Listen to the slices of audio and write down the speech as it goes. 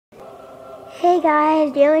Hey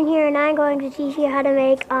guys, Dylan here, and I'm going to teach you how to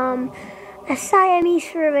make a Siamese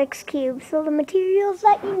Rubik's Cube. So the materials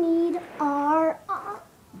that you need are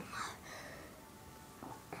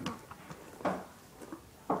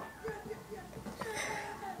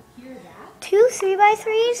two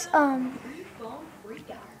 3x3s.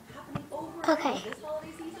 Okay.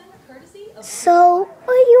 So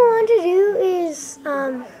what you want to do is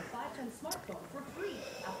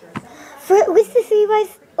with the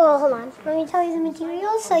 3x3. Oh, hold on. Let me tell you the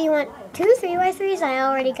materials. So you want two 3x3s. I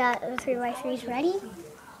already got the 3x3s ready.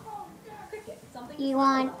 You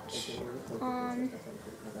want,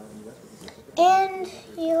 and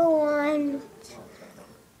you want,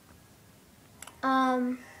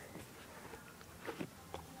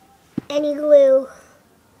 any glue.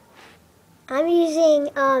 I'm using,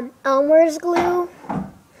 Elmer's glue.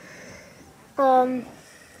 I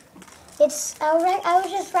would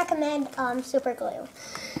just recommend, super glue.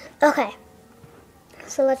 Okay.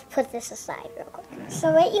 So let's put this aside real quick.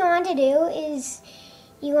 So what you want to do is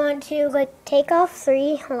you want to take off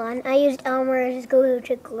three. Hold on. I used Elmer's glue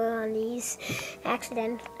to glue on these. I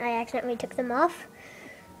accidentally took them off.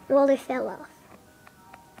 Well, they fell off.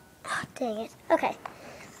 Oh, dang it. Okay.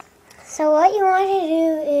 So what you want to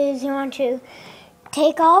do is you want to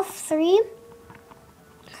take off three.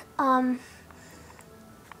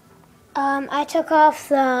 I took off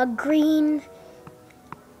the green.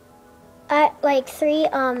 Three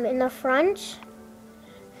in the front,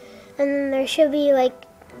 and then there should be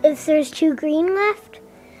if there's two green left,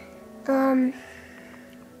 then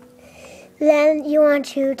you want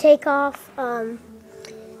to take off and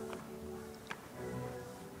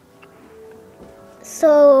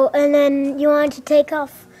then you want to take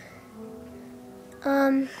off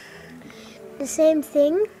the same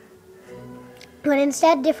thing, but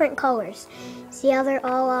instead different colors. See how they're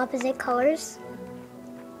all opposite colors?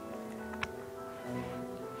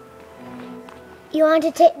 You want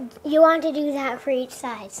to do that for each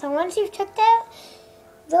side. So once you've took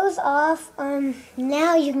those off,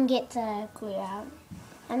 now you can get the glue out.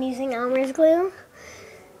 I'm using Elmer's glue.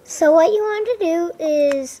 So what you want to do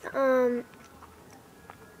is,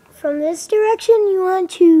 from this direction, you want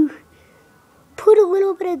to put a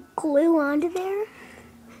little bit of glue onto there.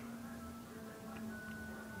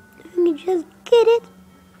 You can just get it,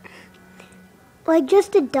 like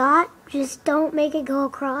just a dot. Just don't make it go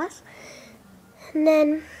across. And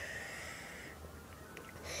then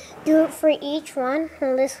do it for each one.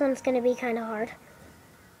 Well, this one's going to be kind of hard.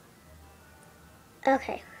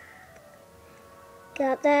 Okay.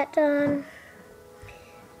 Got that done.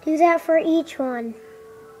 Do that for each one.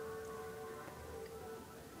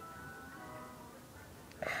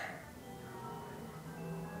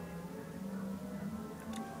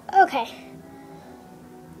 Okay.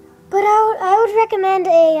 But I would recommend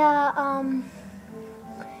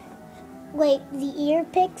the ear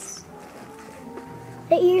picks,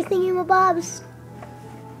 the ear thingamabobs,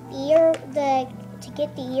 to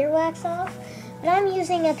get the ear wax off. But I'm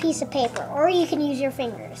using a piece of paper, or you can use your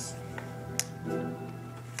fingers.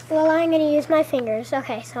 Well, I'm going to use my fingers.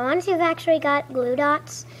 Okay, so once you've actually got glue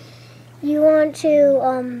dots, you want to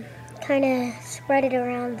kind of spread it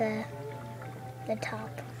around the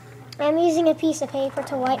top. I'm using a piece of paper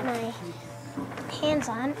to wipe my hands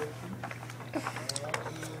on.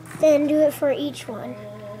 Then do it for each one,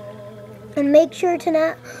 and make sure to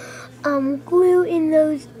not glue in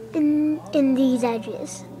these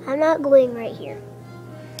edges. I'm not gluing right here.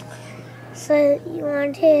 So you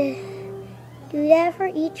want to do that for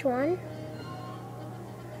each one.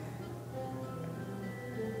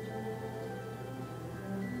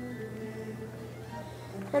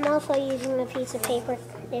 I'm also using a piece of paper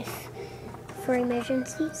for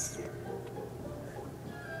emergencies.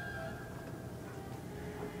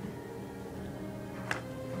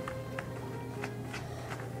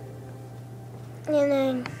 And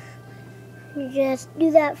then you just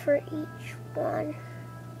do that for each one.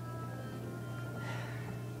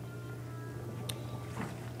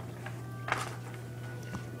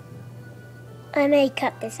 I may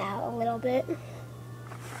cut this out a little bit.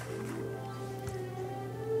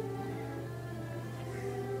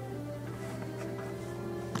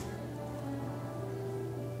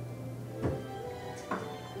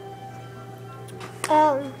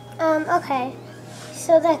 Okay.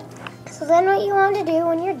 So then what you want to do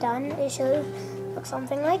when you're done, it should look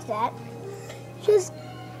something like that. Just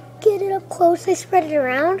get it up close, I spread it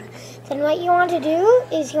around. Then what you want to do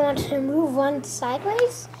is you want to move one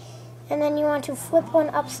sideways, and then you want to flip one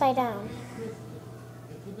upside down.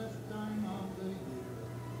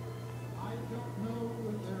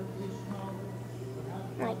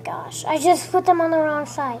 My gosh, I just put them on the wrong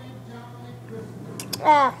side.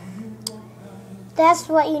 That's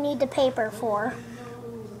what you need the paper for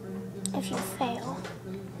if you fail.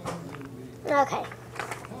 Okay.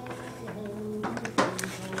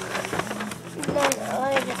 Then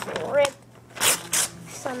let me just rip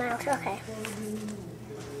some out. Okay.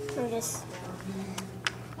 Let me just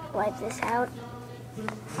wipe this out.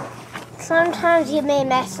 Sometimes you may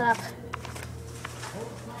mess up.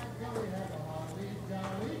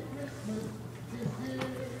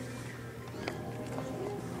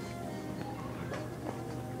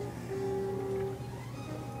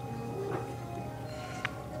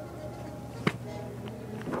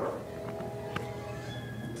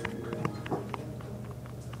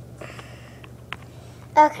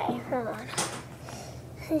 Okay, hold on.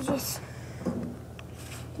 Let me just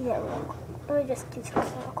do that real quick. Let me just do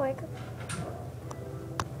something real quick.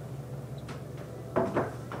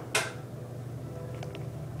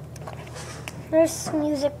 There's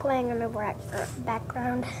music playing in the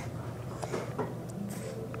background.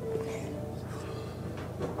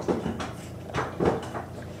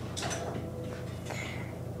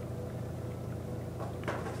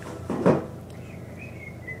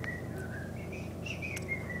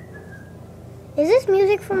 Is this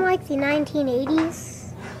music from like the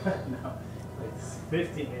 1980s? No, it's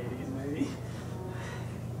 1580s maybe.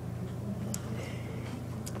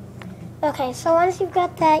 Okay, so once you've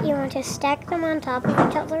got that, you want to stack them on top of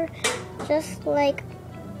each other, just like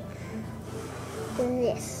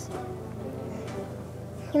this.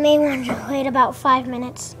 You may want to wait about 5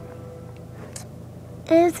 minutes.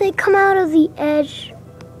 And if they come out of the edge,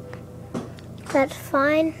 that's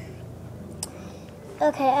fine.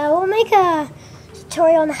 Okay, I will make a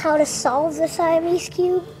tutorial on how to solve the Siamese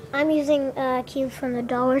cube. I'm using cubes from the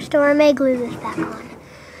dollar store. I may glue this back on.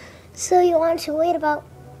 So you want to wait about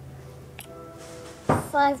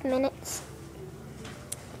 5 minutes.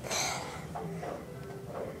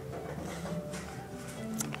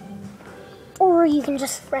 Or you can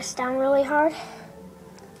just press down really hard.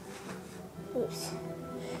 Oops.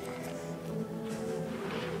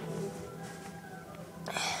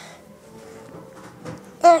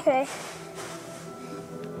 Okay.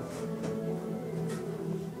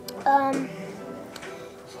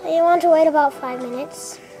 So you want to wait about 5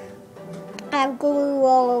 minutes. I have glue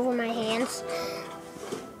all over my hands.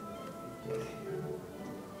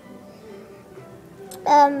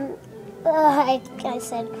 I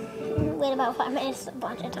said wait about 5 minutes a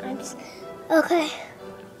bunch of times. Okay.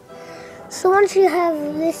 So once you have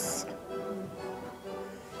this,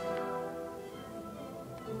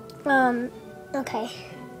 okay.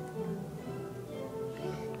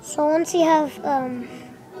 So once you have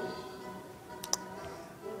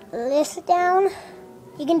this down,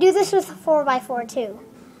 you can do this with a 4x4 too.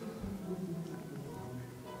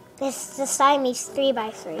 This is the Siamese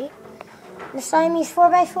 3x3. The Siamese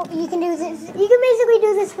 4x4, you can do this. You can basically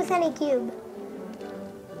do this with any cube.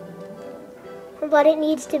 But it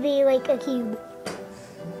needs to be like a cube.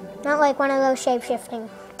 Not like one of those shape-shifting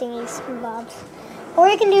thingies and bobs. Or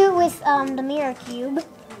you can do it with the mirror cube.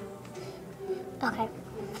 Okay.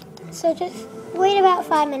 So just wait about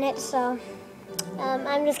 5 minutes. So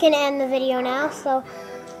I'm just going to end the video now. So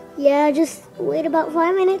yeah, just wait about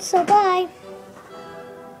 5 minutes. So bye.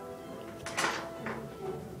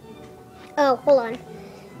 Oh, hold on.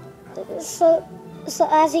 So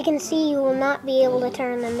as you can see, you will not be able to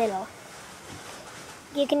turn the middle.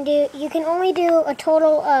 You can only do a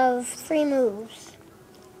total of 3 moves.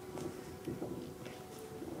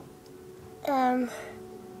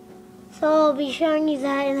 So I'll be showing you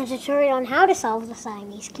that in the tutorial on how to solve the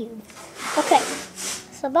Siamese cube. Okay,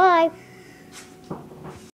 so bye.